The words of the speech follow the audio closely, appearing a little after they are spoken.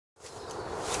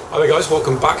Hi there guys,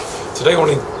 welcome back. Today I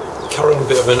want to carry on a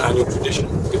bit of an annual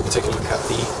tradition. We're going to take a look at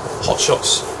the Hot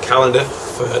Shots calendar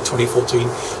for 2014.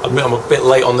 I admit I'm a bit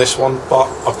late on this one,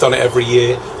 but I've done it every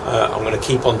year. I'm going to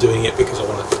keep on doing it because I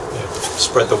want to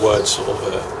spread the word, sort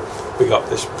of big up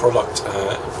this product,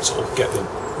 sort of get the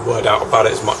word out about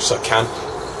it as much as I can.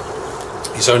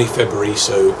 It's only February,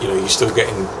 so you're still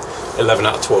getting 11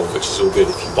 out of 12, which is all good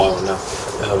if you buy one now.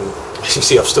 As you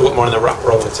see, I've still got mine in the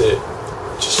wrapper. I wanted to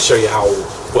just show you how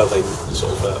well they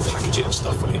sort of package it and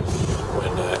stuff when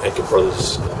Edgar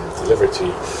Brothers deliver it to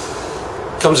you.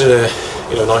 Comes in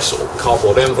a nice sort of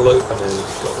cardboard envelope, and then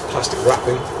got the plastic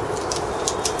wrapping.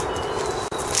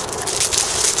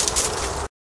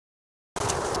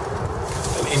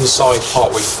 And inside,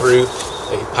 partway through,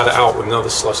 they pad it out with another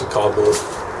slice of cardboard,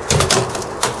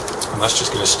 and that's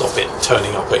just going to stop it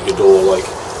turning up at your door like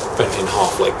bent in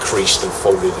half, like creased and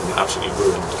folded and absolutely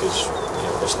ruined, because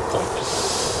what's the point?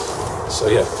 So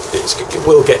yeah, it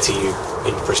will get to you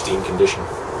in pristine condition.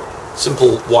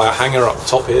 Simple wire hanger up the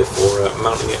top here for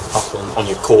mounting it up on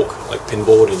your cork, like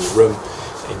pinboard in your room,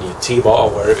 in your tea bar,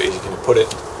 wherever it is you're going to put it.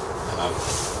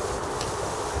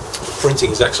 The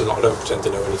printing is excellent. I don't pretend to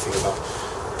know anything about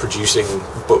producing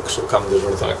books or calendars or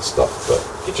anything like that stuff, but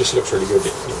it just looks really good.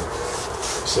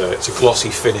 It's a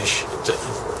glossy finish. It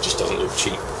just doesn't look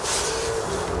cheap.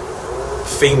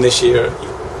 Theme this year, you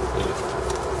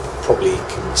probably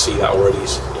can see that already.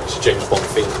 It's a James Bond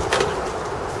theme.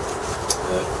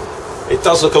 It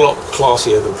does look a lot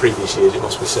classier than previous years, it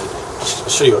must be said. I'll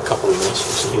show you a couple of these.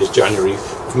 So here's January.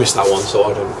 We've missed that one, so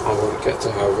I won't get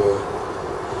to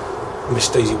have Miss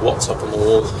Daisy Watts up on the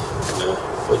wall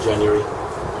for January.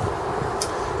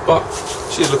 But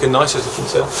she's looking nice, as you can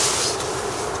tell.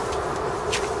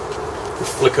 We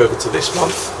flick over to this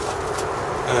month,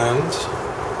 and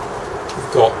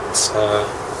we've got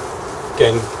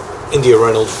again India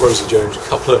Reynolds, Rosie Jones, a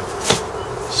couple of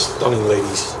stunning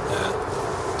ladies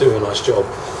doing a nice job.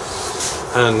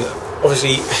 And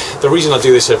obviously the reason I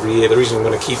do this every year, the reason I'm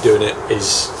going to keep doing it,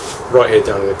 is right here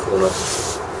down in the corner.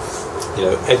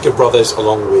 Edgar Brothers,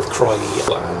 along with Cryley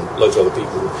and loads of other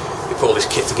people, they put all this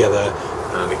kit together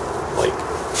and they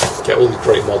get all these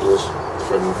great models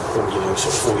from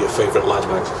sort of all your favourite lad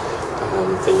mags,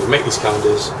 and they make these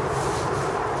calendars.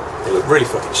 They look really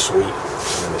fucking sweet,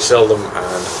 and then they sell them,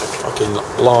 and a fucking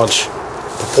large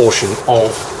proportion of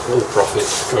all the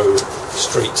profits go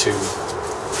straight to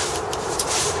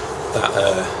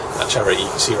that charity you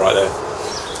can see right there.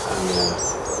 And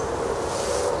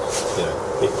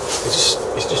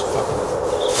it's just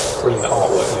fucking brilliant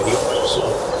artwork. You got sort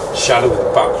of shadow in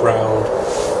the background.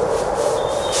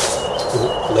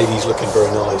 Ladies looking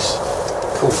very nice.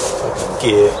 Cool fucking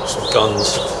gear, some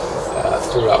guns.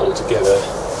 Throw that all together.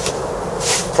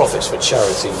 Profits for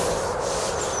charity.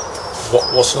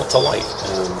 What's not to like?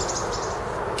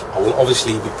 I will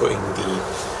obviously be putting the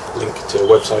link to a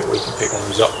website where you can pick one of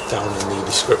these up down in the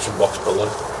description box below.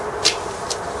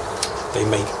 They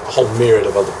make a whole myriad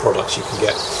of other products. You can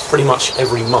get pretty much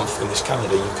every month in this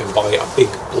calendar. You can buy a big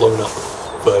blown up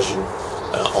version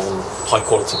on high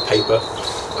quality paper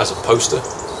as a poster.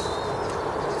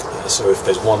 So if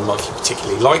there's one month you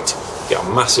particularly liked, you get a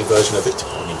massive version of it to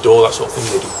put on your door, that sort of thing.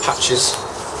 They do patches.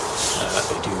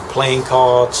 They do playing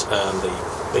cards, and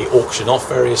they auction off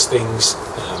various things,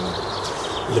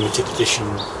 limited edition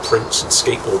prints and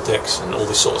skateboard decks and all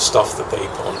this sort of stuff that they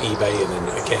put on eBay, and then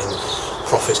again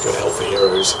profits go to Help for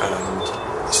Heroes, and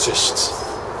it's just,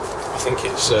 I think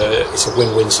it's a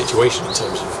win-win situation in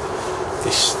terms of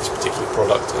this particular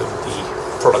product and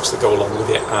the products that go along with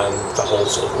it, and the whole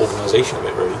sort of organisation of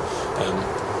it really.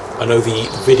 I know the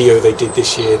video they did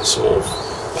this year, the sort of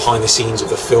behind the scenes of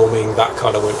the filming, that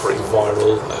kind of went pretty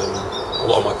viral. A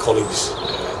lot of my colleagues,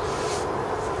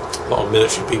 a lot of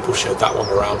military people shared that one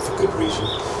around for good reason.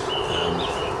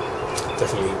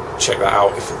 Definitely check that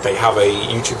out if they have a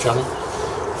YouTube channel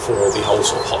for the whole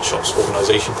sort of Hot Shots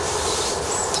organisation.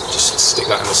 Just stick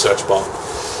that in the search bar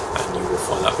and you will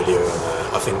find that video, and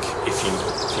I think if you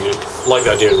like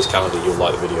the idea of this calendar, you'll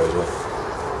like the video as well.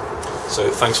 So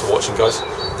thanks for watching guys,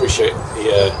 appreciate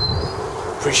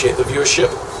the viewership.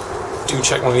 Do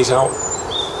check one of these out.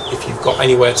 If you've got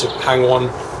anywhere to hang one,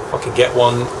 fucking get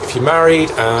one. If you're married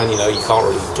and you can't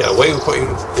really get away with putting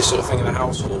this sort of thing in the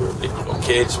house, or if you've got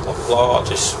kids, blah blah blah,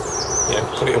 just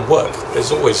put it in work.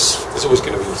 There's always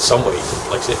going to be some way you can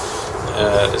place it.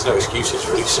 There's no excuses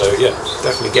really. So yeah,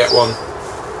 definitely get one.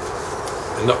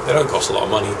 They don't cost a lot of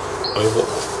money. I mean,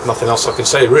 nothing else I can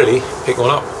say really. Pick one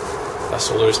up. That's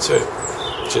all there is to it.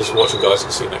 Cheers for watching guys,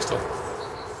 and see you next time.